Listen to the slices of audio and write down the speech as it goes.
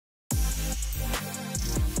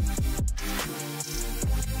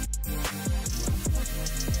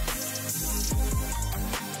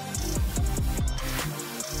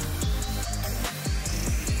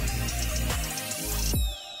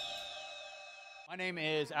My name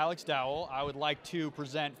is Alex Dowell. I would like to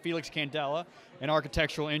present Felix Candela, an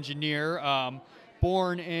architectural engineer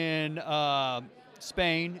born in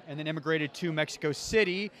Spain and then immigrated to Mexico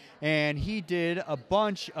City. And he did a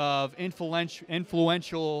bunch of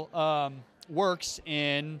influential works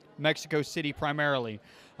in Mexico City primarily.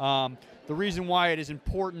 The reason why it is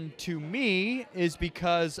important to me is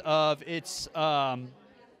because of its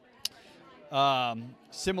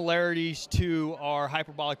similarities to our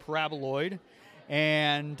hyperbolic paraboloid.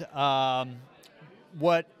 And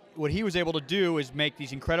what he was able to do is make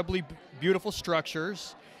these incredibly beautiful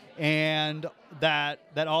structures, and that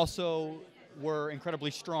also were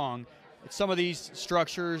incredibly strong. Some of these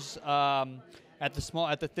structures at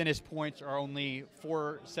the thinnest points are only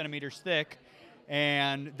 4 centimeters thick,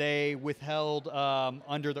 and they withheld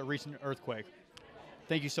under the recent earthquake.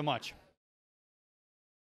 Thank you so much.